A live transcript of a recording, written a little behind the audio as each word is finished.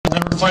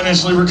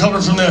financially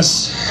recover from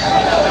this.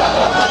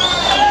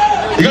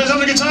 You guys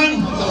having a good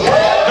time?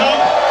 No?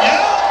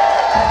 Yeah?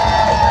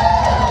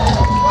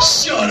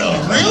 Shut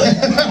up, really?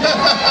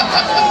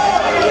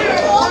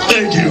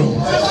 Thank you.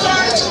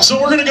 So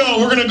we're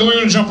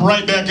gonna jump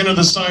right back into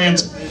the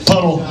science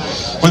puddle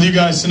with you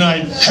guys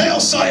tonight.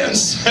 Hail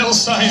science! Hail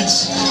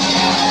science!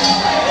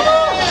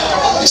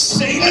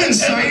 Satan and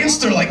science,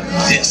 they're like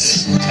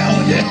this.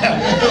 Hell yeah.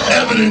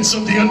 Evidence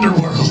of the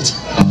underworld.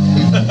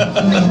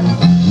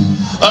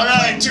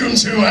 Alright, Doom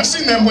 2. I've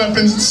seen them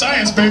weapons in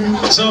science, baby.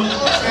 So,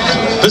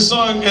 this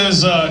song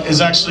is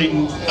actually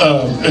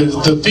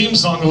the theme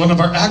song of one of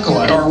our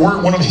acolytes, or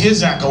one of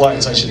his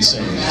acolytes, I should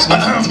say.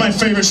 That was my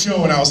favorite show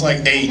when I was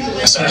like 8.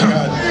 I swear to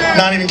God.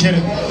 Not even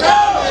kidding.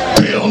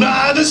 Bill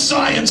Nye the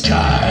Science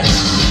Guy.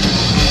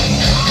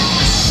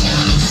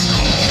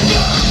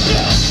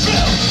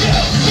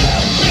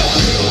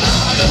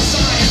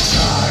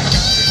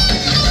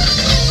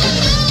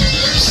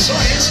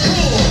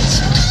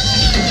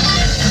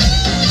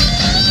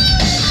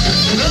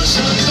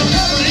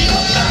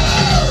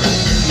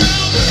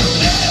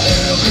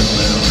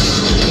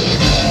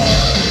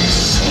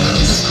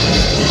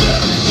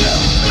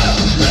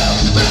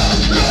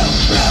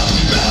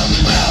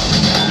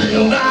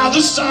 Bill Nye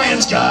the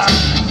Science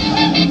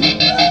Guy.